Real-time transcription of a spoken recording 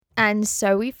And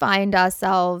so we find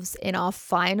ourselves in our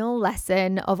final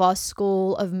lesson of our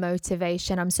School of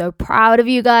Motivation. I'm so proud of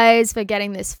you guys for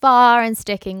getting this far and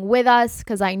sticking with us,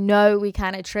 because I know we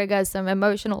kind of trigger some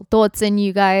emotional thoughts in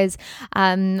you guys,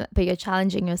 but you're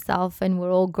challenging yourself and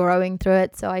we're all growing through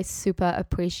it. So I super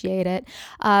appreciate it.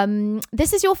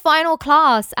 This is your final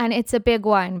class, and it's a big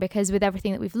one because with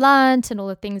everything that we've learned and all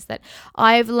the things that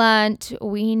I've learned,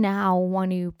 we now want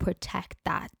to protect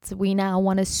that. We now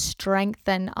want to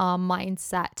strengthen our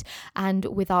mindset, and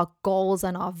with our goals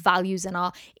and our values and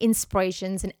our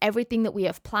inspirations and everything that we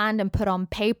have planned and put on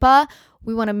paper,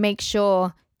 we want to make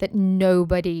sure that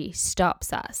nobody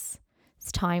stops us.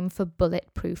 It's time for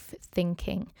bulletproof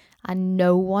thinking, and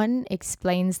no one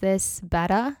explains this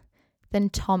better than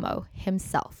Tomo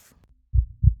himself.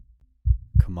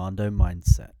 Commando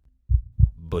mindset.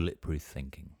 Bulletproof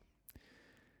thinking.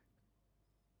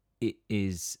 It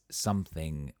is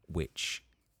something which,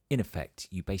 in effect,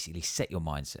 you basically set your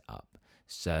mindset up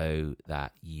so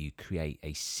that you create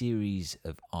a series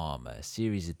of armor, a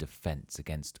series of defense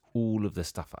against all of the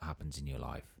stuff that happens in your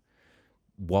life,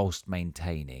 whilst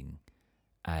maintaining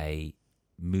a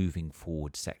moving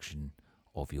forward section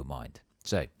of your mind.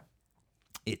 So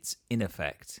it's, in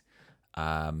effect,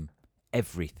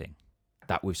 everything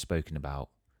that we've spoken about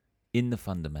in the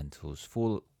fundamentals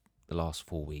for the last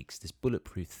 4 weeks. This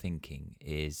bulletproof thinking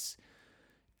is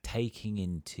taking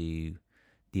into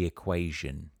the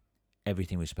equation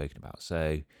everything we've spoken about.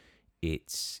 So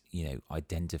it's,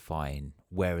 identifying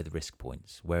where are the risk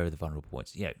points, where are the vulnerable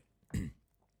points.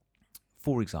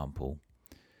 For example,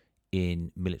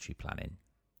 in military planning,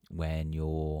 when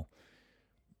you're,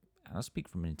 and I'll speak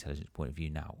from an intelligence point of view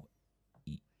now,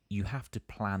 you have to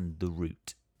plan the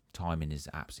route. Timing is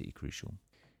absolutely crucial.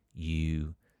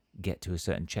 You get to a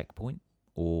certain checkpoint,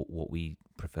 or what we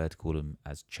prefer to call them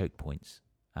as choke points,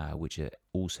 which are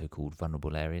also called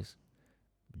vulnerable areas.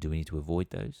 Do we need to avoid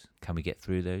those? Can we get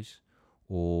through those?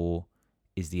 Or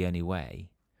is the only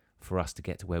way for us to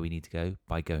get to where we need to go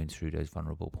by going through those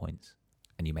vulnerable points?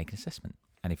 And you make an assessment.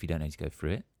 And if you don't need to go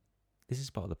through it, this is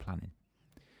part of the planning.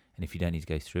 And if you don't need to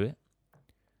go through it,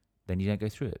 then you don't go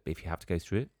through it. But if you have to go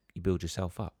through it, you build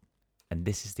yourself up. And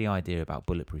this is the idea about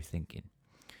bulletproof thinking,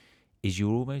 is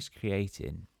you're almost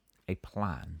creating a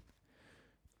plan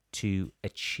to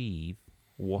achieve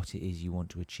what it is you want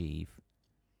to achieve,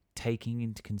 taking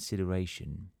into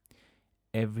consideration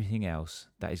everything else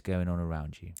that is going on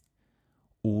around you,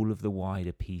 all of the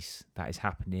wider piece that is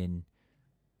happening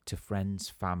to friends,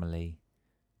 family,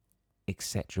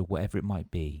 etc., whatever it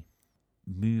might be,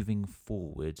 moving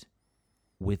forward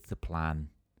with the plan,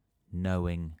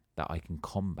 knowing that I can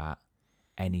combat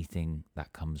anything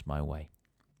that comes my way.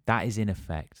 That is in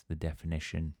effect the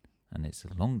definition, and it's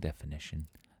a long definition,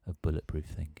 of bulletproof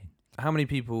thinking. How many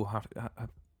people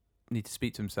need to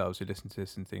speak to themselves who listen to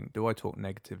this and think, do I talk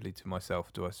negatively to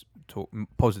myself? Do I talk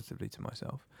positively to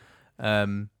myself?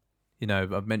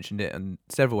 I've mentioned it in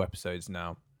several episodes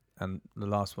now, and the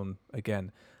last one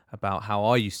again, about how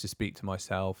I used to speak to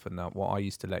myself and what I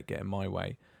used to let get in my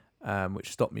way,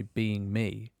 which stopped me being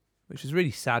me, which is a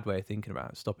really sad way of thinking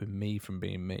about it, stopping me from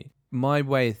being me. My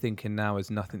way of thinking now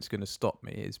is nothing's going to stop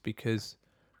me, is because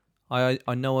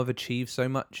I know I've achieved so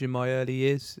much in my early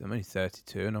years. I'm only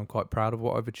 32 and I'm quite proud of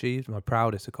what I've achieved. My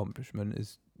proudest accomplishment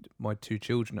is my 2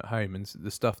 children at home and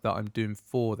the stuff that I'm doing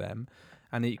for them,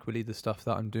 and equally the stuff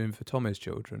that I'm doing for Tommy's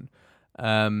children.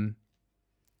 That's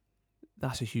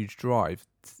a huge drive.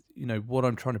 What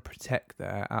I'm trying to protect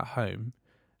there at home,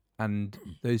 and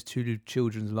those 2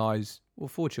 children's lives, or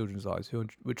 4 children's lives, who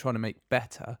we're trying to make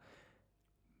better,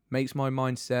 makes my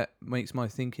mindset, makes my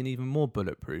thinking even more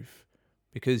bulletproof.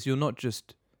 Because you're not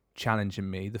just challenging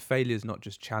me. The failure is not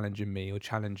just challenging me or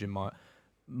challenging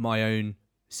my own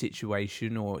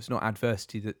situation, or it's not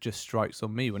adversity that just strikes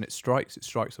on me. When it strikes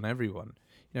on everyone.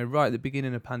 Right at the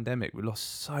beginning of the pandemic, we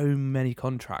lost so many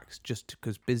contracts just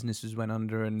because businesses went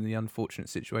under and the unfortunate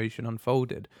situation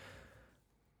unfolded.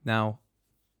 Now,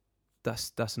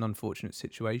 that's an unfortunate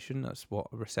situation. That's what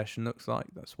a recession looks like.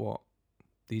 That's what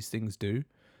these things do.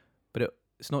 But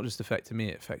it's not just affecting me,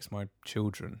 it affects my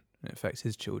children. It affects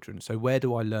his children. So where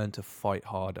do I learn to fight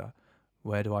harder?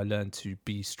 Where do I learn to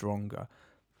be stronger?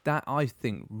 That, I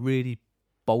think, really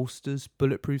bolsters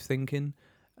bulletproof thinking.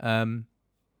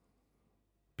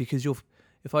 Because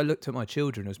if I looked at my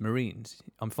children as Marines,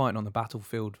 I'm fighting on the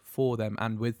battlefield for them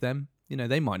and with them.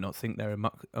 They might not think they're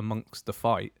amongst the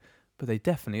fight, but they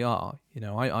definitely are.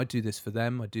 I do this for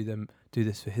them. I do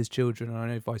this for his children, and I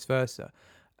know vice versa.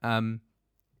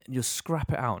 You'll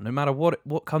scrap it out, no matter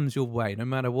what comes your way, no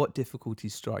matter what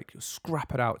difficulties strike. You'll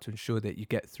scrap it out to ensure that you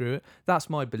get through it.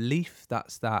 That's my belief.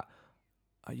 That's that.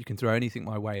 You can throw anything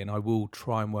my way and I will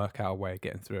try and work out a way of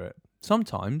getting through it.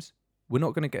 Sometimes we're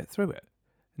not going to get through it.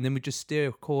 And then we just steer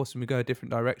a course and we go a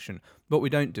different direction. What we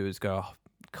don't do is go, oh,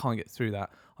 can't get through that.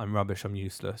 I'm rubbish. I'm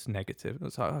useless. Negative.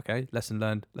 It's like, okay, lesson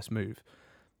learned. Let's move.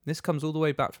 This comes all the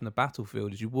way back from the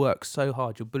battlefield. As you work so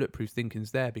hard, your bulletproof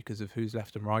thinking's there because of who's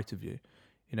left and right of you,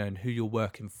 you know, and who you're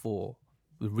working for,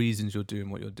 the reasons you're doing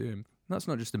what you're doing. And that's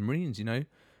not just the Marines, you know,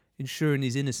 ensuring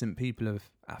these innocent people of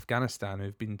Afghanistan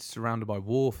who've been surrounded by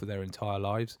war for their entire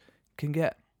lives can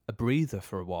get a breather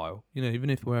for a while, you know,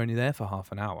 even if we're only there for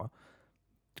half an hour,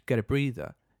 to get a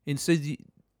breather. And so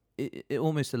it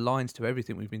almost aligns to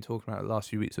everything we've been talking about the last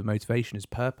few weeks of motivation is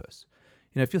purpose.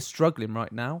 You know, if you're struggling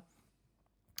right now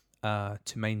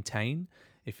to maintain,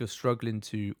 if you're struggling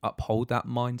to uphold that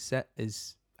mindset,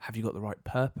 have you got the right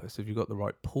purpose? Have you got the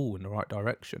right pull in the right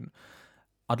direction?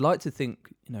 I'd like to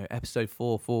think, you know, episode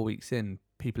 4 weeks in,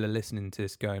 people are listening to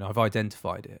this going, I've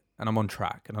identified it and I'm on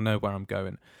track and I know where I'm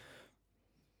going.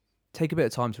 Take a bit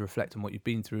of time to reflect on what you've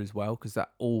been through as well, because that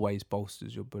always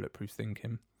bolsters your bulletproof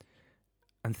thinking.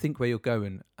 And think where you're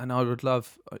going. And I would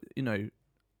love, you know,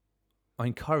 I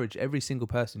encourage every single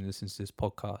person who listens to this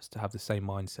podcast to have the same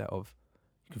mindset of,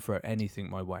 you can throw anything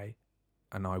my way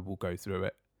and I will go through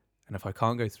it. And if I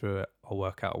can't go through it, I'll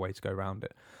work out a way to go around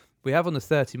it. We have on the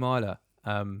 30 miler,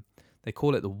 they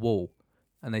call it the wall.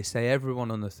 And they say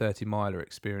everyone on the 30 miler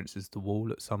experiences the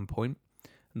wall at some point.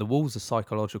 And the wall's a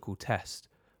psychological test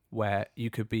where you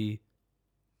could be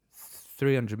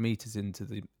 300 meters into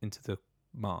the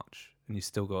march and you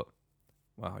still got,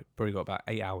 well, you probably got about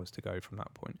 8 hours to go from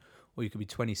that point. Or you could be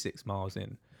 26 miles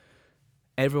in.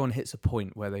 Everyone hits a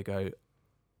point where they go,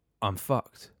 I'm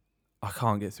fucked. I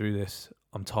can't get through this.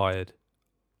 I'm tired.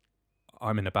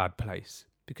 I'm in a bad place.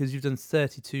 Because you've done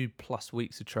 32 plus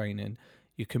weeks of training.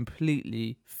 You're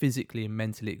completely physically and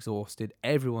mentally exhausted.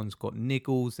 Everyone's got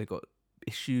niggles. They've got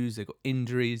issues. They've got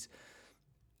injuries.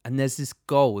 And there's this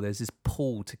goal, there's this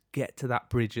pull to get to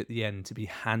that bridge at the end, to be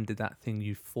handed that thing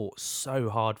you fought so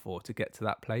hard for to get to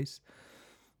that place.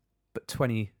 But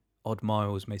 20 odd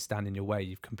miles may stand in your way.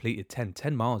 You've completed 10.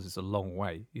 10 miles is a long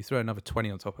way. You throw another 20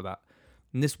 on top of that.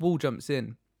 And this wall jumps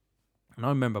in. And I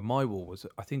remember my wall was,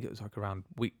 I think it was like around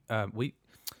it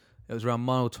was around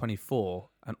mile 24.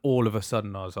 And all of a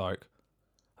sudden I was like,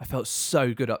 I felt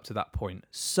so good up to that point.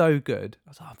 So good.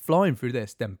 I was like, I'm flying through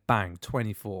this. Then bang,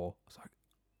 24. I was like,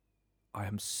 I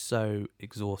am so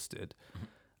exhausted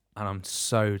and I'm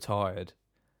so tired,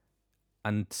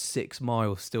 and 6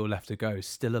 miles still left to go,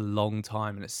 still a long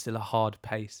time, and it's still a hard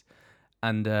pace.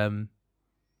 And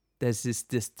there's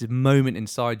this moment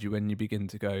inside you when you begin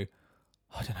to go,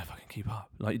 I don't know if I can keep up.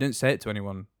 Like, you don't say it to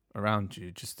anyone around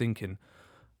you, just thinking,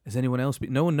 is anyone else?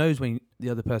 No one knows when the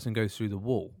other person goes through the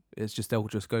wall. It's just, they'll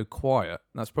just go quiet.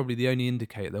 That's probably the only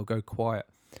indicator. They'll go quiet.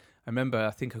 I remember,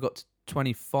 I think I got to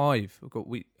 25. I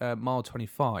got mile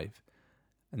 25,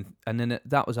 and then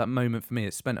that was that moment for me.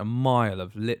 It spent a mile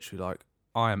of literally like,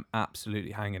 I am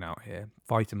absolutely hanging out here,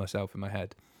 fighting myself in my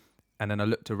head. And then I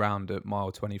looked around at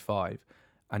mile 25,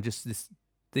 and just this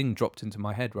thing dropped into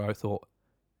my head where I thought,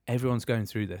 everyone's going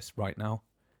through this right now.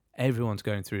 Everyone's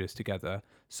going through this together.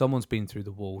 Someone's been through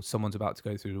the wall. Someone's about to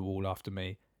go through the wall after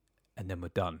me, and then we're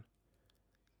done.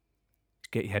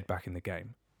 Get your head back in the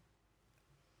game.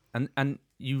 And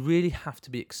you really have to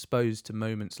be exposed to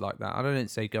moments like that. I don't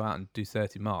say go out and do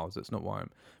 30 miles. That's not why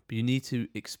but you need to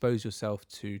expose yourself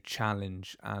to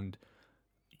challenge, and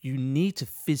you need to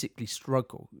physically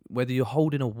struggle. Whether you're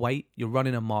holding a weight, you're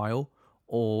running a mile,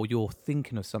 or you're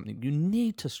thinking of something, you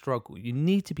need to struggle. You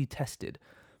need to be tested,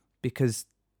 because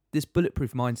this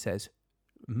bulletproof mindset is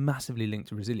massively linked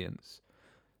to resilience.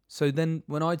 So then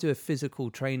when I do a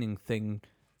physical training thing,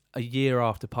 a year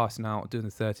after passing out doing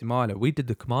the 30 miler, we did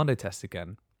the commando test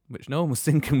again, which no one was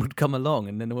thinking would come along.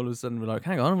 And then all of a sudden we're like,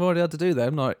 hang on, I've already had to do that.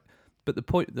 I'm like, but the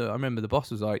point that I remember the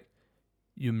boss was like,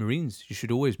 you're Marines, you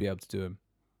should always be able to do them.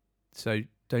 So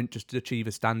don't just achieve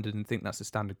a standard and think that's the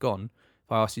standard gone.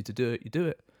 If I ask you to do it, you do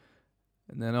it.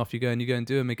 And then after you go and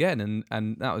do them again.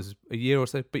 And that was a year or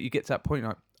so. But you get to that point,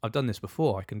 like, I've done this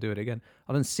before, I can do it again.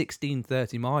 I've done 16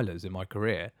 30 milers in my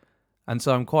career. And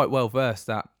so I'm quite well versed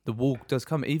that the wall does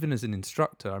come. Even as an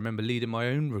instructor, I remember leading my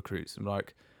own recruits. I'm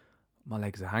like, my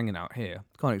legs are hanging out here.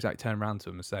 Can't exactly turn around to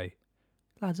them and say,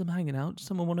 lads, I'm hanging out. Does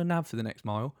someone want a nav for the next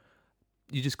mile?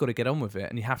 You just got to get on with it.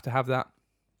 And you have to have that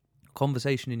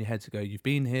conversation in your head to go, you've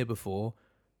been here before.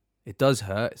 It does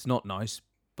hurt. It's not nice,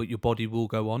 but your body will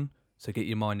go on. So get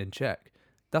your mind in check.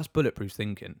 That's bulletproof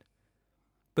thinking.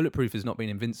 Bulletproof is not being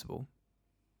invincible.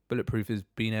 Bulletproof is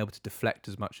being able to deflect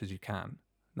as much as you can.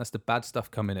 That's the bad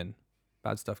stuff coming in.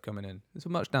 Bad stuff coming in. It's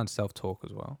much down to self-talk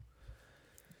as well.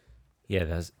 Yeah,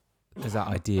 there's there's that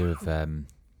idea of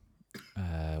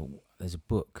there's a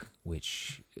book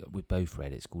which we both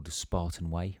read. It's called The Spartan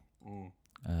Way.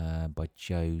 By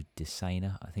Joe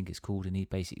DeSena, I think it's called, and he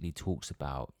basically talks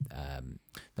about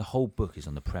the whole book is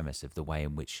on the premise of the way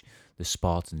in which the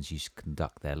Spartans used to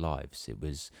conduct their lives. It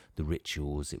was the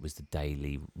rituals, it was the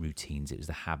daily routines, it was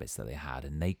the habits that they had,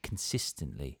 and they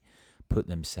consistently put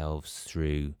themselves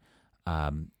through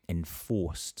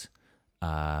enforced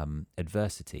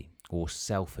adversity or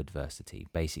self-adversity.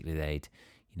 Basically, they'd,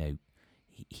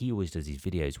 he always does these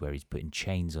videos where he's putting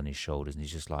chains on his shoulders and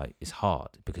he's just like, it's hard.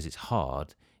 Because it's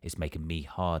hard, it's making me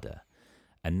harder.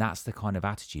 And that's the kind of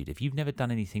attitude. If you've never done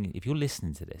anything, if you're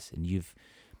listening to this and you've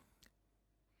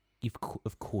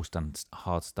of course done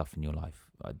hard stuff in your life,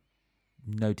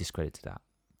 no discredit to that.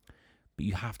 But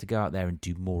you have to go out there and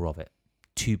do more of it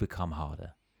to become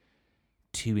harder,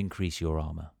 to increase your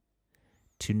armor,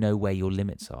 to know where your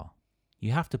limits are.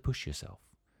 You have to push yourself.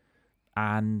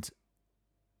 And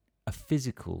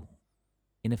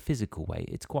in a physical way,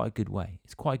 it's quite a good way.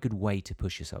 It's quite a good way to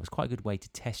push yourself. It's quite a good way to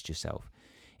test yourself.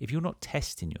 If you're not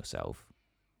testing yourself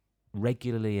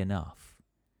regularly enough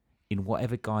in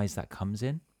whatever guise that comes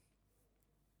in,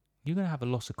 you're going to have a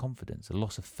loss of confidence, a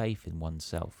loss of faith in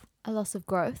oneself. A loss of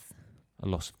growth. A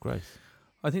loss of growth.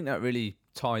 I think that really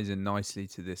ties in nicely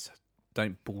to this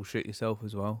don't bullshit yourself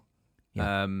as well.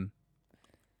 Yeah.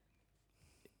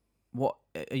 What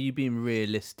are you being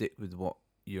realistic with what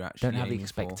you're actually don't have the aiming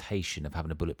for? expectation of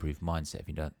having a bulletproof mindset if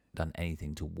you've not done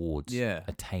anything towards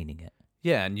attaining it.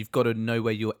 Yeah, and you've got to know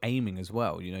where you're aiming as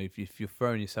well. If you're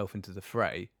throwing yourself into the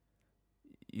fray,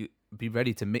 you be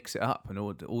ready to mix it up and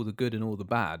all the good and all the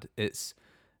bad.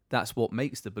 That's what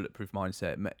makes the bulletproof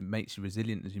mindset. It makes you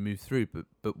resilient as you move through.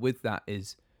 But with that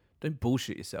is, don't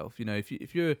bullshit yourself.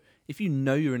 If you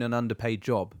know you're in an underpaid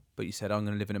job, but you said I'm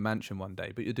going to live in a mansion one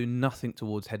day, but you're doing nothing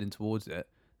towards heading towards it,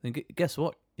 then guess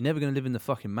what? You're never going to live in the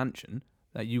fucking mansion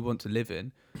that you want to live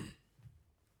in.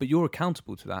 But you're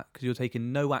accountable to that because you're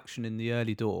taking no action in the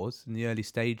early doors, in the early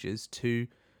stages to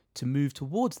move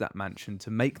towards that mansion,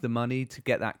 to make the money, to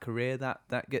get that career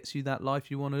that gets you that life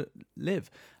you want to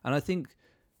live. And I think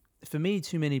for me,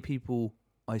 too many people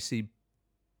I see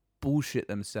bullshit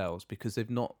themselves because they've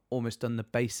not almost done the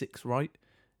basics right.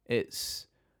 It's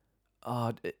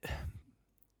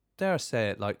dare I say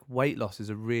it, like weight loss is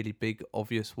a really big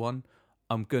obvious one.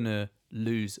 I'm gonna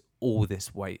lose all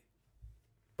this weight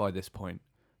by this point.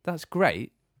 That's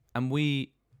great, and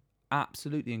we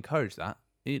absolutely encourage that.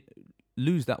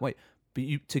 Lose that weight, but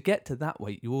to get to that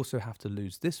weight, you also have to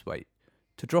lose this weight.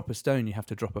 To drop a stone, you have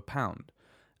to drop a pound,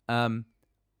 and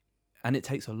it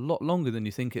takes a lot longer than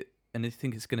you think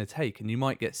it's going to take. And you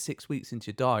might get 6 weeks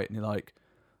into your diet, and you're like,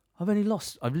 I've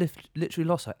literally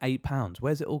lost like 8 pounds.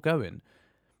 Where's it all going?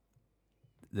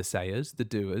 The sayers, the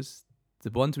doers,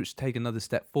 the ones which take another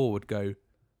step forward go,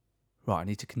 right, I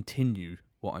need to continue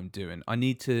what I'm doing. I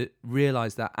need to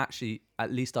realise that actually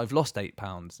at least I've lost 8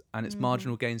 pounds and it's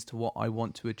marginal gains to what I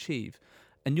want to achieve.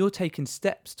 And you're taking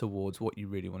steps towards what you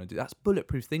really want to do. That's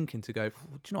bulletproof thinking to go, do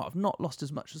you know what? I've not lost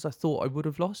as much as I thought I would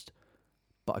have lost,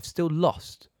 but I've still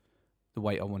lost the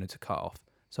weight I wanted to cut off.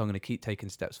 So I'm going to keep taking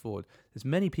steps forward. There's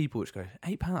many people which go,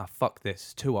 £8, fuck this,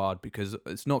 it's too hard because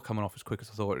it's not coming off as quick as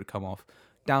I thought it would come off.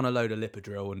 Down a load of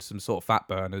Lipidrill and some sort of fat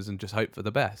burners and just hope for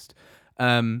the best.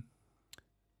 But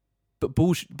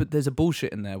there's a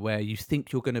bullshit in there where you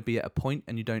think you're going to be at a point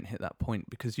and you don't hit that point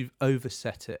because you've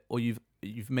overset it or you've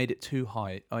made it too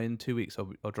high. In 2 weeks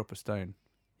I'll drop a stone.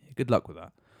 Yeah, good luck with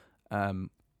that.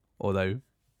 Although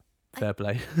fair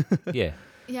play. Yeah.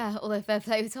 Yeah, although fair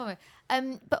play with Tommy.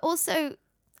 But also,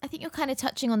 I think you're kind of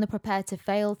touching on the prepare to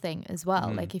fail thing as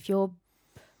well. Like if you're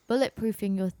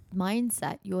bulletproofing your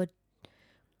mindset, you're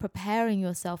preparing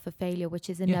yourself for failure, which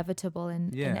is inevitable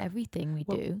in everything we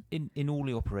do. In all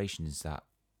the operations that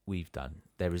we've done,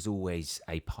 there is always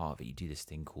a part of it. You do this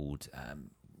thing called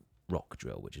rock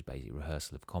drill, which is basically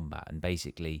rehearsal of combat, and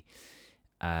basically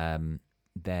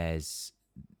there's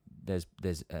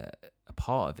a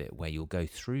part of it where you'll go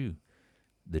through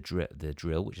the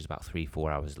drill, which is about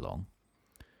 3-4 hours long,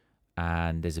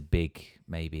 and there's a big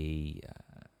what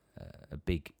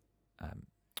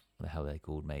the hell are they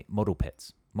called, mate? Model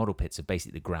pits. Model pits are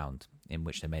basically the ground in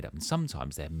which they're made up, and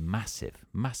sometimes they're massive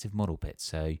model pits.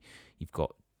 So you've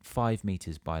got 5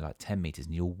 meters by like 10 meters,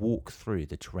 and you'll walk through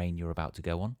the terrain you're about to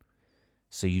go on.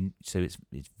 So it's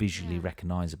visually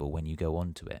recognizable when you go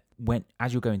onto it.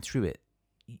 As you're going through it,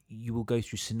 you will go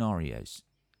through scenarios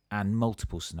and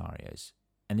multiple scenarios.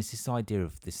 And it's this idea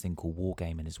of this thing called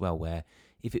wargaming as well, where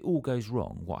if it all goes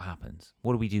wrong, what happens?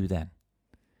 What do we do then?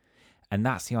 And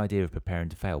that's the idea of preparing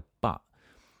to fail. But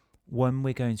when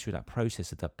we're going through that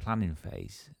process of that planning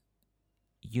phase,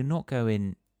 you're not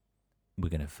going, we're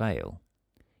going to fail.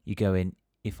 You're going,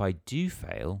 if I do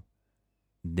fail,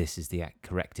 this is the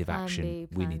corrective Plan action B,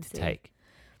 we plan need to C. take.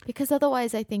 Because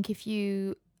otherwise, I think if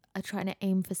you are trying to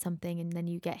aim for something and then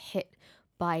you get hit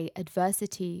by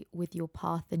adversity with your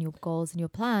path and your goals and your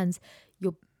plans,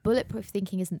 your bulletproof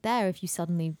thinking isn't there if you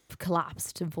suddenly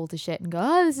collapsed and fall to shit and go,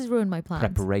 oh, this has ruined my plans.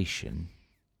 Preparation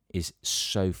is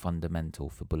so fundamental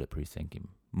for bulletproof thinking.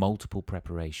 Multiple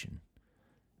preparation,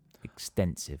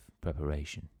 extensive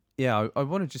preparation. Yeah, I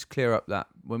want to just clear up that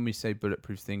when we say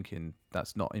bulletproof thinking,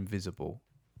 that's not invisible.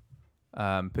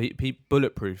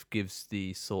 Bulletproof gives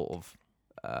the sort of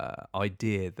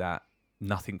idea that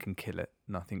nothing can kill it,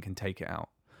 nothing can take it out.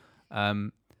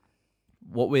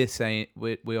 What we're saying,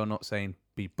 we are not saying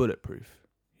be bulletproof.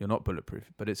 You're not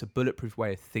bulletproof, but it's a bulletproof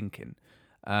way of thinking.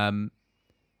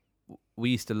 We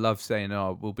used to love saying,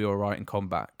 "Oh, we'll be all right in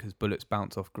combat because bullets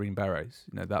bounce off green berets."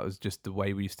 You know, that was just the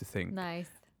way we used to think. Nice.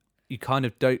 You kind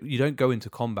of don't go into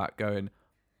combat going,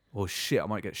 "Oh shit, I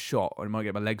might get shot or I might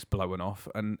get my legs blown off."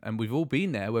 And we've all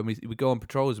been there when we go on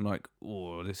patrols and like,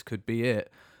 "Oh, this could be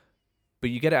it."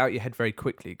 But you get it out your head very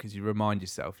quickly because you remind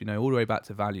yourself, you know, all the way back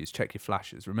to values, check your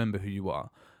flashes, remember who you are.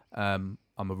 I'm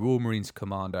a Royal Marines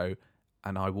commando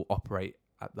and I will operate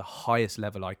at the highest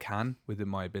level I can within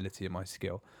my ability and my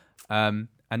skill. And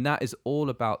that is all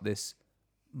about this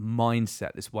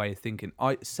mindset, this way of thinking.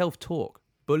 Self-talk,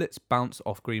 bullets bounce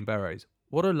off green berets.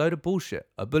 What a load of bullshit.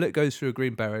 A bullet goes through a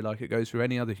green beret like it goes through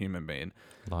any other human being.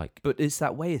 But it's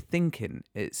that way of thinking.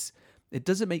 It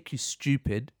doesn't make you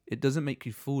stupid. It doesn't make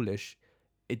you foolish.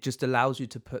 It just allows you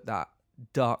to put that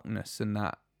darkness and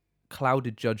that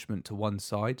clouded judgment to one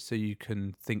side so you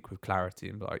can think with clarity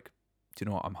and be like, do you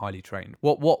know what? I'm highly trained.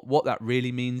 What that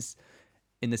really means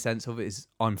in the sense of it is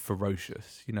I'm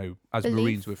ferocious. You know, as Belief.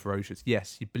 Marines, we're ferocious.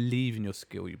 Yes, you believe in your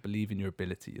skill. You believe in your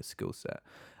ability, your skill set.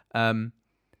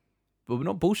 But we're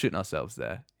not bullshitting ourselves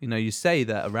there. You know, you say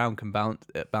that a round can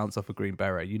bounce off a green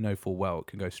beret. You know full well it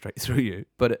can go straight through you.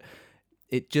 But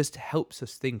it just helps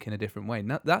us think in a different way.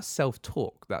 And that's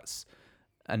self-talk. That's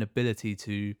an ability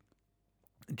to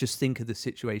just think of the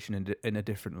situation in a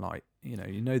different light. You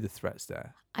know the threats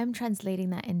there. I'm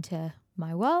translating that into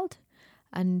my world.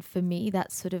 And for me,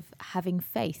 that's sort of having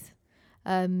faith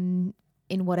in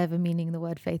whatever meaning the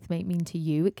word faith may mean to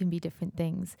you. It can be different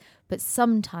things. But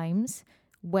sometimes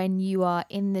when you are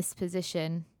in this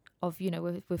position of, you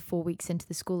know, we're 4 weeks into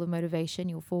the School of Motivation,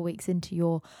 you're 4 weeks into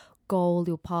your goal,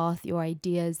 your path, your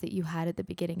ideas that you had at the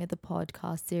beginning of the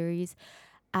podcast series.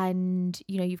 And,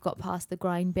 you know, you've got past the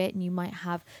grind bit and you might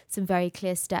have some very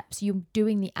clear steps. You're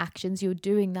doing the actions, you're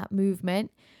doing that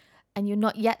movement, and you're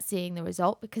not yet seeing the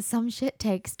result because some shit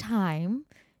takes time.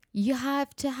 You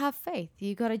have to have faith.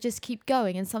 You got to just keep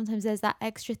going. And sometimes there's that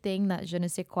extra thing, that je ne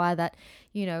sais quoi, that,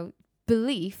 you know,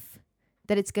 belief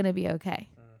that it's going to be okay.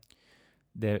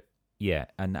 Yeah,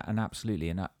 and absolutely.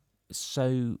 And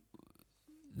so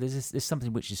there's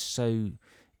something which is so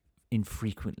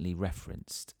infrequently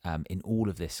referenced in all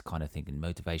of this kind of thing in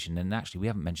motivation. And actually, we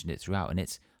haven't mentioned it throughout. And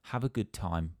it's have a good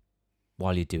time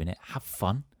while you're doing it. Have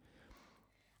fun.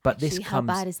 But Actually, this comes. how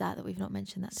bad is that we've not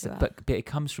mentioned that throughout? But it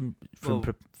comes from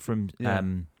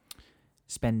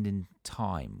spending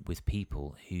time with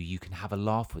people who you can have a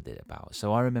laugh with it about.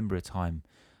 So I remember a time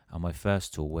on my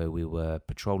first tour where we were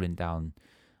patrolling down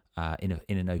in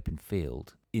an open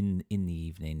field in the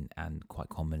evening, and quite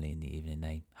commonly in the evening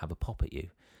they have a pop at you,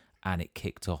 and it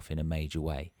kicked off in a major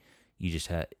way. You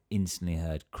just instantly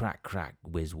heard crack, crack,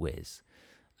 whiz, whiz.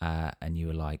 And you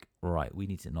were like, right, we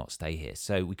need to not stay here.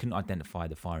 So we couldn't identify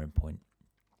the firing point.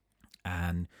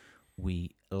 And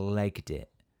we legged it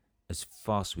as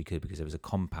fast as we could because there was a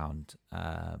compound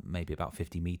maybe about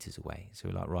 50 meters away. So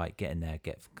we're like, right, get in there,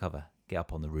 get cover, get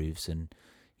up on the roofs and,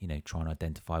 you know, try and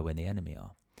identify where the enemy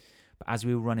are. But as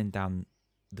we were running down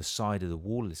the side of the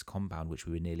wall of this compound, which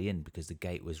we were nearly in because the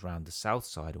gate was round the south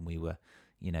side and we were,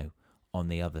 you know, on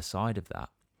the other side of that,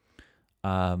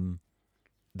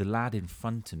 the lad in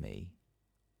front of me,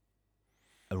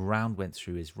 a round went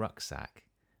through his rucksack,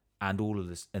 and all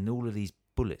of these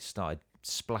bullets started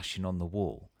splashing on the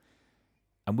wall,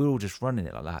 and we're all just running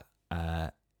it like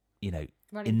that. You know,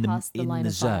 running past the line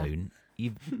of fire. zone.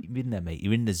 You've been there, mate.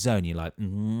 You're in the zone. You're like,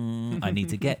 I need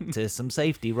to get to some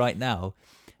safety right now.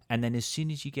 And then as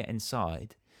soon as you get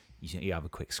inside, you have a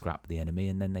quick scrap with the enemy,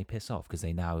 and then they piss off because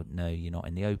they now know you're not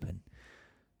in the open.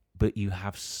 But you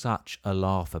have such a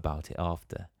laugh about it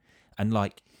after. And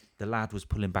like the lad was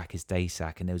pulling back his day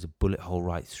sack and there was a bullet hole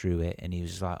right through it. And he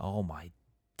was just like, oh my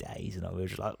days. And I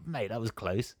was just like, mate, that was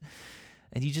close.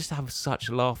 And you just have such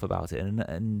a laugh about it.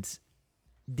 And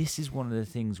this is one of the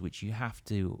things which you have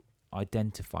to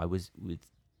identify with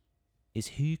is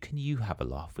who can you have a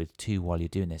laugh with too while you're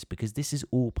doing this? Because this is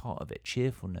all part of it.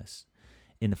 Cheerfulness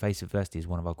in the face of adversity is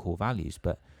one of our core values,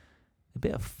 but a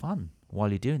bit of fun while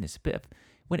you're doing this. A bit of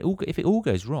if it all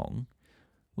goes wrong,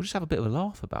 we'll just have a bit of a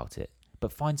laugh about it,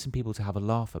 but find some people to have a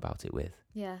laugh about it with.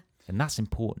 Yeah. And that's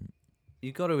important.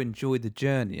 You got to enjoy the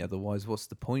journey, otherwise what's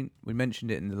the point? We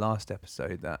mentioned it in the last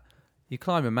episode that you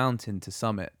climb a mountain to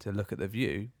summit to look at the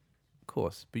view, of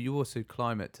course, but you also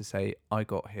climb it to say, I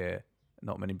got here,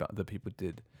 not many other people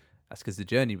did. That's because the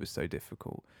journey was so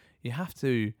difficult. You have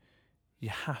to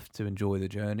enjoy the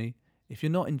journey. If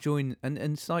you're not enjoying, and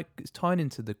it's like it's tying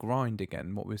into the grind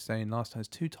again, what we were saying last time. There's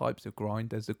two types of grind.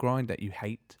 There's a grind that you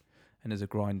hate, and there's a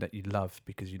grind that you love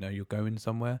because you know you're going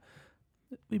somewhere.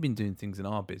 We've been doing things in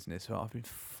our business.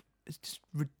 It's just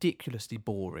ridiculously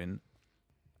boring.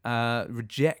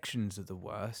 Rejections are the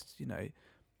worst,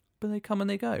 but they come and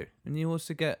they go, and you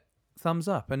also get thumbs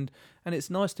up, and it's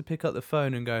nice to pick up the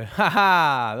phone and go, ha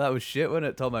ha, that was shit, wasn't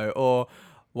it, Tomo? Or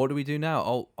what do we do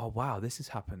now? Oh wow, this has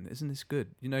happened. Isn't this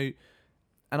good?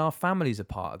 And our families are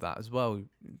part of that as well.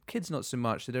 Kids not so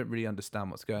much. They don't really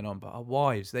understand what's going on, but our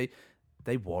wives,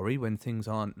 they worry when things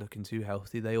aren't looking too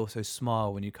healthy. They also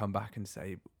smile when you come back and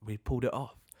say, we pulled it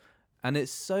off. And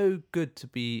it's so good to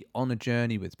be on a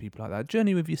journey with people like that. A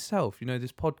journey with yourself.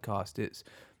 This podcast, it's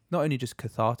not only just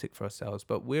cathartic for ourselves,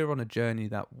 but we're on a journey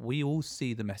that we all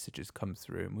see the messages come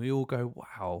through and we all go,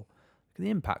 wow, look at the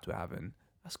impact we're having.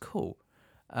 That's cool.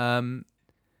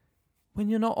 When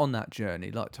you're not on that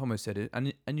journey, like Tomo said,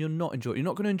 and you're not going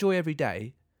to enjoy every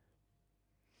day.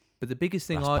 But the biggest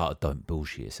thing That's part of don't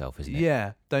bullshit yourself, isn't it?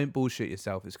 Yeah, don't bullshit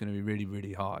yourself. It's going to be really,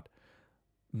 really hard,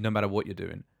 no matter what you're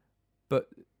doing. But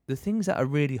the things that are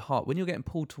really hard, when you're getting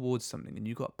pulled towards something and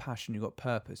you've got passion, you've got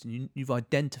purpose, and you've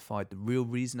identified the real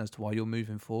reason as to why you're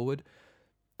moving forward,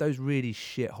 those really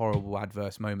shit, horrible,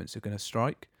 adverse moments are going to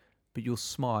strike, but you'll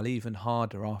smile even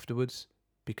harder afterwards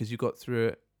because you got through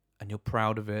it and you're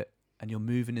proud of it and you're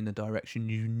moving in the direction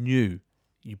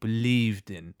you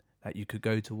believed in that you could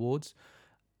go towards.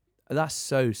 That's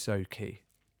so, so key.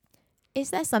 Is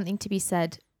there something to be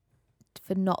said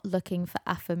for not looking for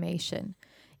affirmation,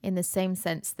 in the same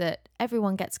sense that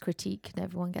everyone gets critique and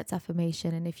everyone gets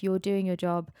affirmation? And if you're doing your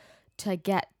job to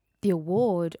get the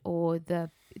award or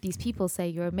these people say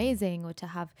you're amazing, or to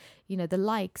have, the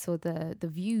likes or the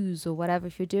views or whatever,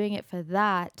 if you're doing it for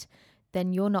that,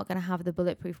 then you're not going to have the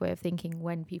bulletproof way of thinking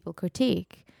when people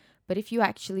critique. But if you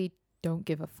actually don't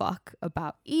give a fuck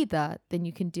about either, then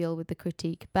you can deal with the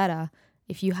critique better.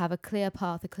 If you have a clear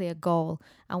path, a clear goal,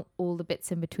 and all the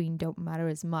bits in between don't matter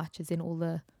as much, as in all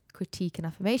the critique and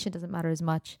affirmation doesn't matter as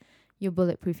much, you're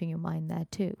bulletproofing your mind there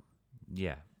too.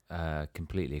 Yeah,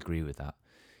 completely agree with that.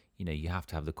 You have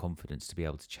to have the confidence to be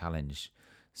able to challenge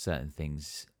certain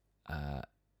things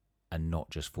and not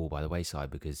just fall by the wayside,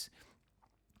 because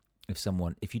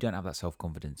if you don't have that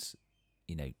self-confidence,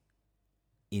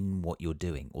 in what you're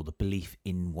doing, or the belief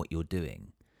in what you're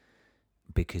doing,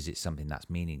 because it's something that's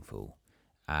meaningful,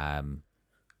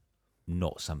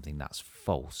 not something that's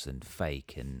false and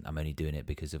fake, and I'm only doing it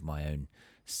because of my own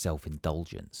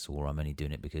self-indulgence, or I'm only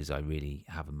doing it because I really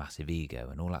have a massive ego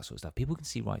and all that sort of stuff. People can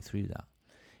see right through that.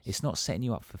 It's not setting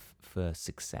you up for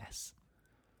success.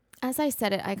 As I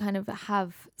said it, I kind of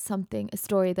have a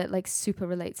story that like super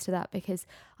relates to that, because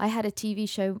I had a TV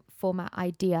show format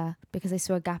idea because I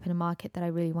saw a gap in the market that I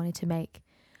really wanted to make.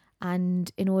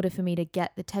 And in order for me to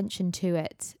get the attention to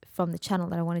it from the channel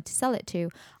that I wanted to sell it to,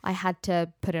 I had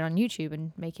to put it on YouTube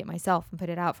and make it myself and put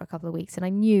it out for a couple of weeks. And I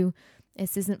knew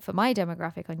this isn't for my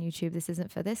demographic on YouTube. This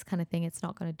isn't for this kind of thing. It's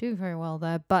not going to do very well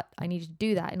there. But I needed to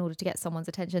do that in order to get someone's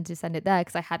attention to send it there,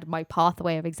 because I had my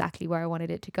pathway of exactly where I wanted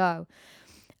it to go.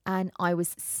 And I was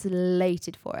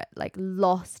slated for it, like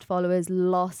lost followers,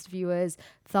 lost viewers,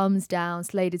 thumbs down,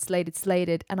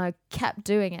 slated. And I kept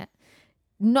doing it.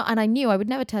 And I knew I would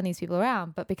never turn these people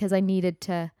around, but because I needed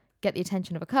to get the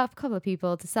attention of a couple of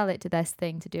people to sell it to this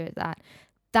thing, to do it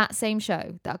that same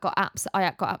show that I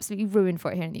got absolutely ruined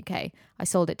for it here in the UK. I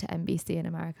sold it to NBC in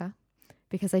America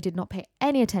because I did not pay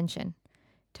any attention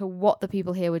to what the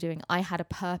people here were doing. I had a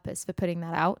purpose for putting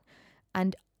that out,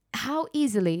 and how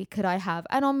easily could I have?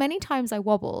 And on many times I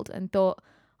wobbled and thought,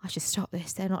 I should stop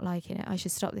this. They're not liking it. I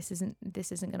should stop. This isn't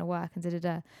going to work. And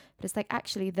But it's like,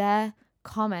 actually their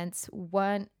comments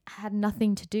had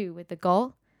nothing to do with the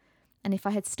goal. And if I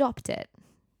had stopped it,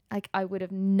 like I would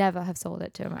have never have sold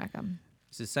it to America.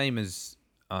 It's the same as,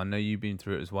 I know you've been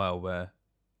through it as well, where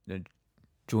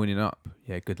joining up.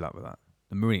 Yeah, good luck with that.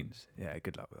 The Marines. Yeah,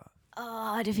 good luck with that.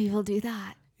 Oh, do people do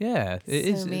that? Yeah, it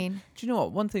is. So mean. Do you know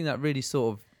what? One thing that really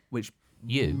sort of, which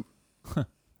You?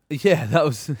 yeah, that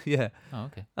was, yeah. Oh,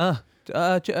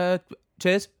 okay.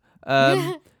 Cheers.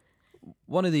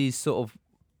 One of these sort of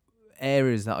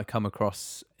areas that I come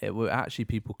across, it were actually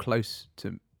people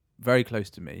very close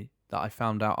to me, that I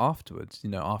found out afterwards,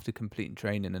 after completing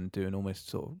training and doing almost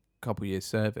sort of a couple of years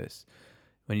service,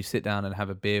 when you sit down and have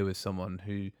a beer with someone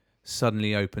who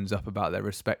suddenly opens up about their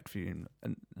respect for you,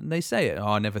 and they say it,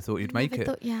 I never thought you'd make it.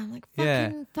 I'm like,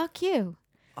 fuck you.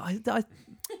 I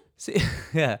see,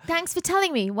 yeah. Thanks for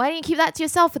telling me. Why don't you keep that to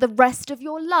yourself for the rest of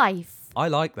your life? I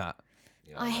like that.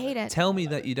 I hate it. Tell me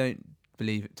that you don't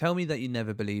believe it. Tell me that you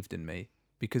never believed in me.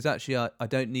 Because actually, I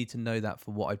don't need to know that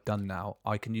for what I've done now.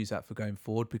 I can use that for going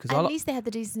forward. Because at least they had the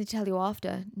decency to tell you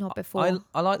after, not before.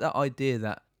 I like that idea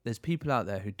that there's people out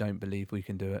there who don't believe we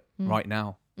can do it right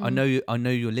now. I know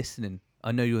you're listening.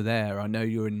 I know you're there. I know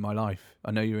you're in my life. I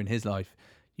know you're in his life.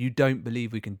 You don't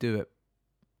believe we can do it.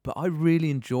 But I really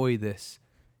enjoy this.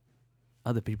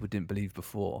 Other people didn't believe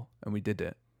before, and we did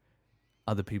it.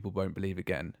 Other people won't believe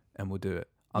again, and we'll do it.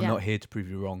 I'm not here to prove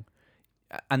you wrong.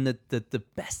 And the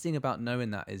best thing about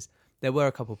knowing that is there were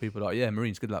a couple of people like, yeah,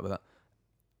 Marines, good luck with that.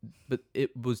 But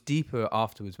it was deeper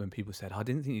afterwards when people said, I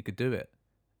didn't think you could do it.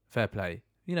 Fair play.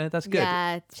 That's good.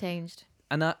 Yeah, it changed.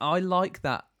 And I like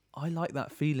that. I like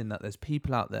that feeling that there's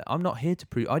people out there. I'm not here to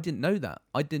prove. I didn't know that.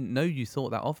 I didn't know you thought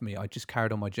that of me. I just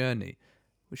carried on my journey,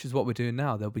 which is what we're doing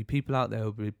now. There'll be people out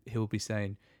there who'll be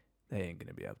saying, they ain't going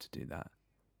to be able to do that.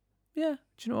 Yeah,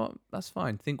 do you know what? That's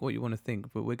fine. Think what you want to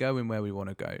think, but we're going where we want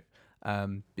to go.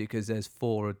 Because there's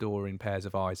 4 adoring pairs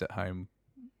of eyes at home,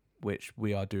 which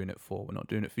we are doing it for. We're not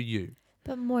doing it for you.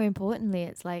 But more importantly,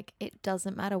 it's like it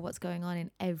doesn't matter what's going on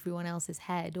in everyone else's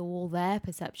head or all their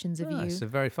perceptions of you. It's a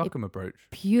very fuck 'em approach.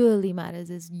 Purely matters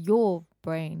is your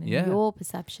brain and your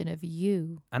perception of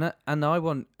you. And I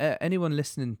want anyone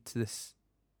listening to this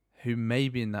who may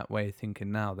be in that way of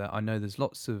thinking now, that I know there's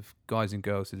lots of guys and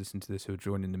girls who listen to this who are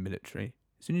joining the military.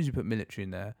 As soon as you put military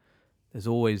in there, there's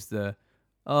always the,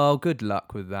 oh, good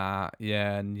luck with that.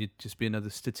 Yeah, and you'd just be another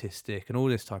statistic and all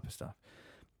this type of stuff.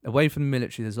 Away from the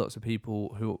military, there's lots of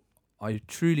people who I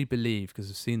truly believe, because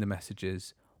I've seen the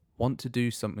messages, want to do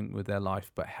something with their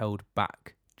life but held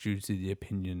back due to the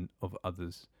opinion of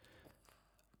others.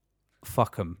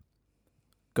 Fuck 'em.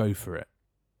 Go for it.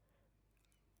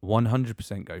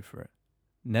 100% go for it.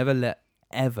 Never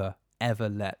ever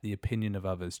let the opinion of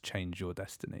others change your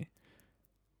destiny.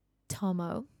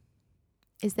 Tomo,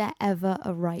 is there ever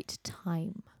a right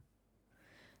time?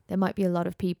 There might be a lot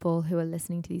of people who are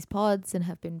listening to these pods and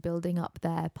have been building up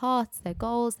their paths, their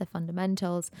goals, their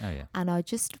fundamentals, and are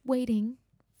just waiting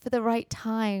for the right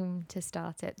time to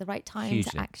start it, the right time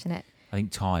to action it. I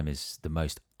think time is the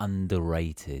most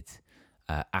underrated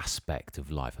aspect of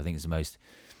life. I think it's the most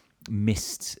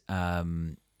missed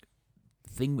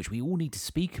thing which we all need to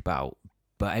speak about,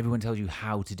 but everyone tells you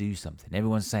how to do something.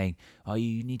 Everyone's saying, oh,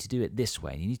 you need to do it this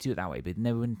way and you need to do it that way, but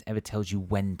no one ever tells you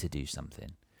when to do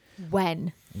something.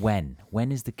 When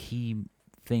is the key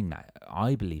thing that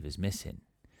I believe is missing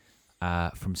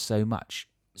from so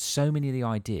many of the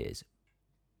ideas.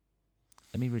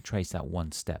 Let me retrace that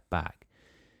one step back.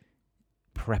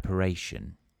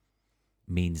 Preparation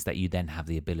means that you then have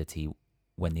the ability,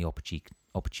 when the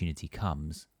opportunity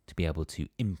comes, to be able to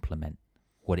implement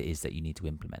what it is that you need to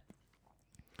implement.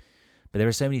 But there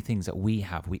are so many things that we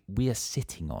are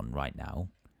sitting on right now,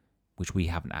 which we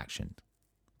haven't actioned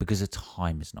because the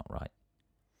time is not right.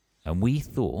 And we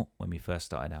thought, when we first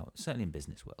started out, certainly in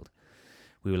business world,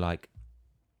 we were like,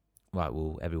 right,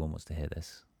 well, everyone wants to hear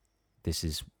this. This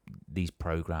is these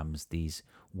programs, these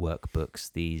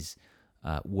workbooks, these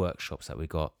workshops that we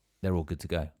got, they're all good to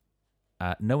go.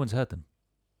 No one's heard them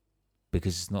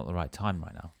because it's not the right time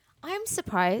right now. I'm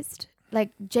surprised.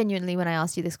 Like, genuinely, when I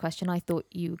asked you this question, I thought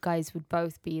you guys would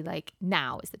both be like,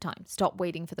 now is the time. Stop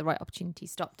waiting for the right opportunity.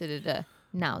 Stop, da-da-da.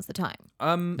 Now's the time.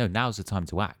 No, now's the time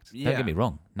to act. Yeah. Don't get me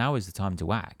wrong. Now is the time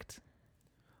to act.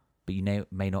 But you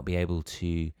may not be able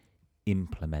to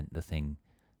implement the thing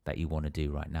that you want to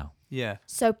do right now. Yeah.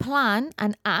 So plan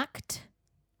and act,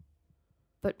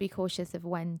 but be cautious of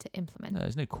when to implement. No,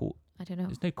 there's no I don't know.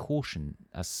 There's no caution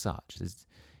as such.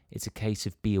 It's a case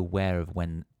of be aware of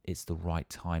when it's the right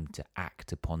time to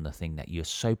act upon the thing that you're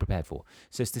so prepared for.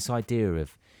 So it's this idea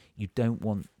of you don't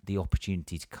want the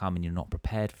opportunity to come and you're not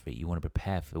prepared for it. You want to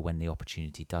prepare for when the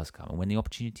opportunity does come. And when the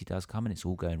opportunity does come and it's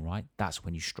all going right, that's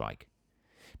when you strike.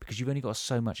 Because you've only got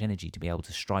so much energy to be able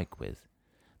to strike with,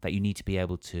 that you need to be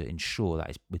able to ensure that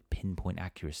it's with pinpoint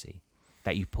accuracy,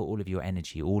 that you put all of your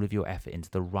energy, all of your effort into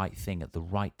the right thing at the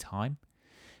right time.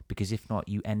 Because if not,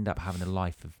 you end up having a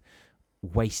life of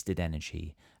wasted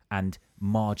energy and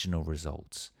marginal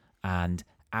results and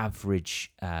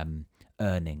average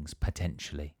earnings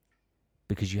potentially,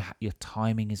 because your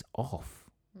timing is off.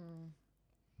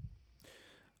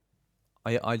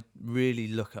 I really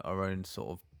look at our own sort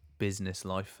of business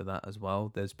life for that as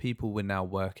well. There's people we're now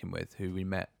working with who we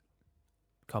met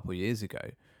a couple of years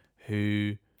ago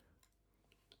who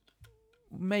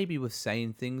maybe were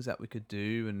saying things that we could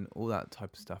do and all that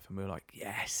type of stuff, and we were like,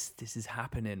 yes, this is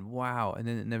happening, wow, and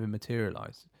then it never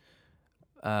materialized.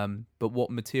 But what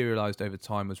materialized over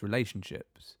time was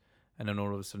relationships, and then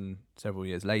all of a sudden, several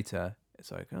years later,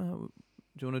 it's like, oh,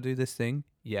 do you want to do this thing?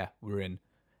 Yeah, we're in.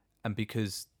 And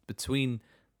because between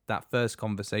that first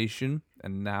conversation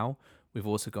and now, we've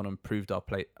also gone and proved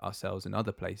ourselves in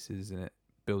other places, and it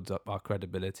builds up our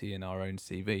credibility in our own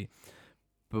CV.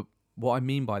 But what I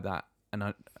mean by that, and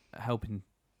I helping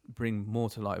bring more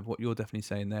to light of what you're definitely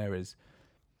saying there, is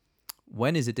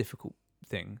when is a difficult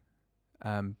thing,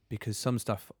 because some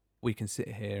stuff we can sit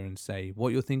here and say,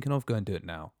 what you're thinking of, go and do it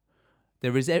now.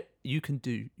 You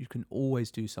can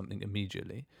always do something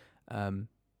immediately.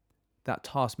 That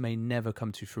task may never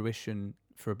come to fruition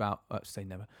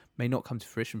may not come to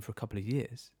fruition for a couple of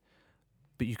years,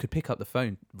 but you could pick up the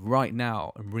phone right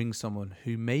now and ring someone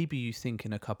who maybe you think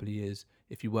in a couple of years,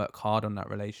 if you work hard on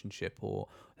that relationship or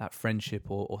that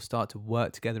friendship or start to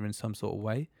work together in some sort of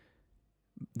way,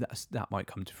 that might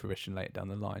come to fruition later down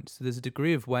the line. So there's a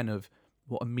degree of what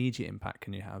immediate impact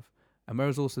can you have, and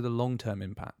whereas also the long-term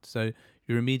impact. So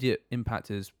your immediate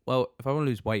impact is, well, if I want to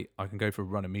lose weight, I can go for a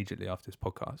run immediately after this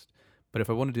podcast. But if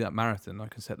I want to do that marathon, I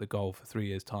can set the goal for 3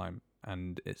 years' time,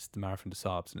 and it's the Marathon des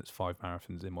Sables, and it's 5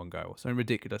 marathons in one go, or something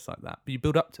ridiculous like that. But you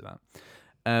build up to that,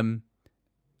 and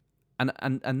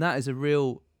that is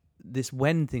this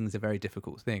when thing's a very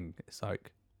difficult thing. It's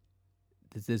like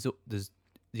there's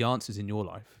the answers in your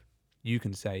life. You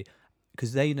can say,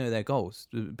 because they know their goals.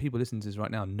 People listening to this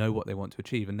right now know what they want to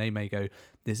achieve, and they may go,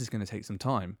 "This is going to take some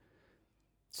time."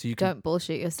 So you don't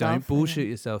bullshit yourself. Don't bullshit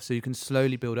yourself. So you can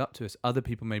slowly build up to it. Other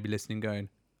people may be listening, going,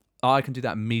 "Oh, I can do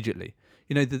that immediately."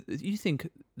 You know, you think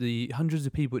the hundreds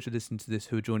of people which are listening to this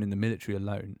who are joining the military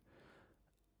alone,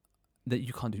 that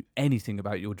you can't do anything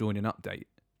about your joining update.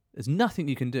 There's nothing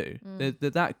you can do.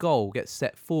 That goal gets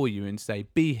set for you and say,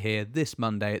 "Be here this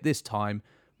Monday at this time,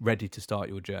 ready to start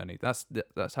your journey." That's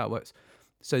how it works.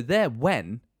 So their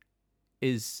when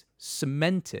is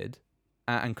cemented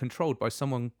and controlled by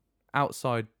someone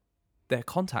outside their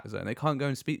contact zone. They can't go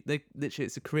and speak. Literally,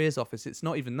 it's a careers office. It's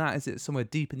not even that, is it? It's somewhere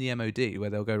deep in the MOD where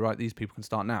they'll go, right, these people can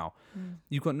start now.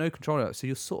 You've got no control over it. So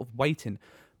you're sort of waiting.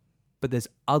 But there's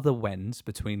other whens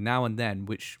between now and then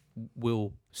which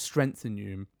will strengthen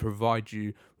you and provide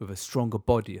you with a stronger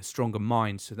body, a stronger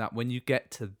mind, so that when you get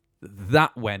to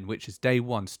that when, which is day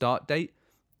one, start date,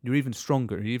 you're even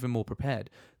stronger, you're even more prepared.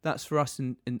 That's for us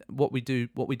in what we did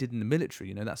in the military.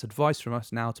 You know, that's advice from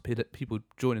us now to people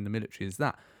joining the military, is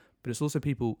that. But it's also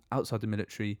people outside the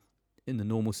military in the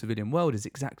normal civilian world, is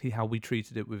exactly how we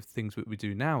treated it with things that we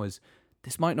do now. Is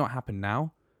this might not happen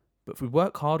now, but if we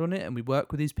work hard on it and we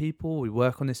work with these people, we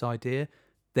work on this idea,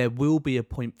 there will be a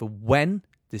point for when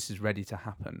this is ready to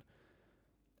happen.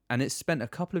 And it's spent a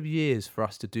couple of years for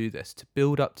us to do this, to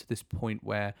build up to this point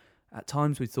where at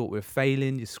times we thought we were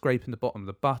failing, you're scraping the bottom of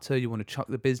the butter, you want to chuck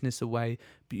the business away,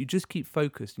 but you just keep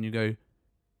focused and you go,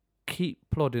 keep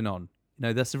plodding on. You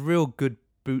know, that's a real good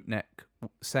bootneck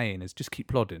saying, is just keep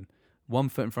plodding, one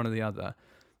foot in front of the other.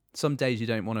 Some days you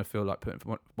don't want to feel like putting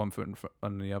one foot in front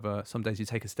of the other. Some days you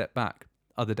take a step back.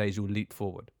 Other days you'll leap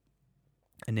forward.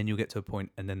 And then you'll get to a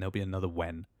point, and then there'll be another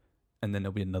when. And then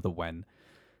there'll be another when.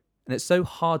 And it's so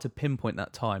hard to pinpoint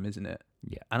that time, isn't it?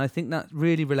 Yeah. And I think that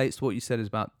really relates to what you said, is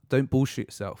about don't bullshit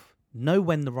yourself. Know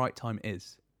when the right time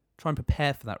is. Try and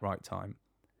prepare for that right time.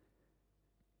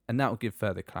 And that will give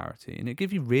further clarity. And it'll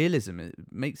give you realism. It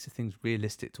makes the things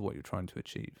realistic to what you're trying to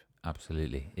achieve.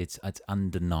 Absolutely. It's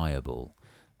undeniable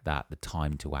that the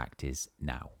time to act is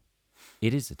now.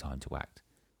 It is the time to act.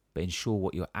 But ensure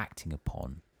what you're acting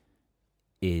upon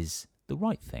is the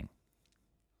right thing.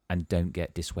 And don't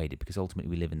get dissuaded, because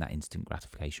ultimately we live in that instant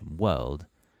gratification world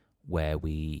where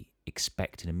we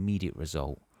expect an immediate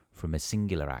result from a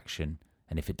singular action,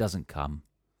 and if it doesn't come,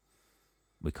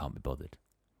 we can't be bothered.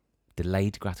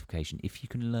 Delayed gratification, if you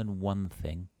can learn one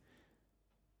thing,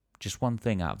 just one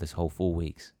thing out of this whole 4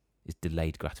 weeks, is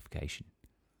delayed gratification,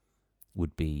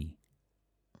 would be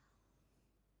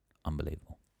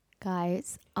unbelievable.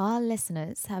 Guys, our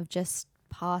listeners have just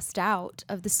passed out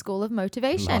of the School of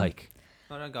Motivation.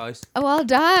 Well done, guys. Oh, well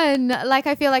done.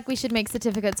 I feel like we should make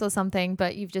certificates or something,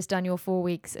 but you've just done your 4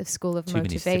 weeks of School of Too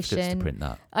Motivation. many certificates to print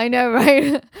that. I know,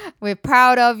 right? We're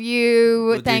proud of you.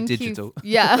 We'll Thank do digital.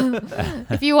 you. Yeah.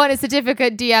 If you want a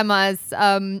certificate, DM us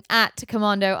at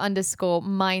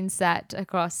commando_mindset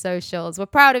across socials. We're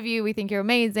proud of you. We think you're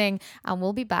amazing. And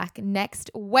we'll be back next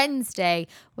Wednesday,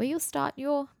 where you'll start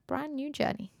your brand new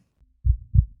journey.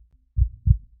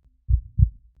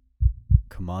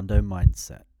 Commando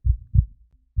mindset.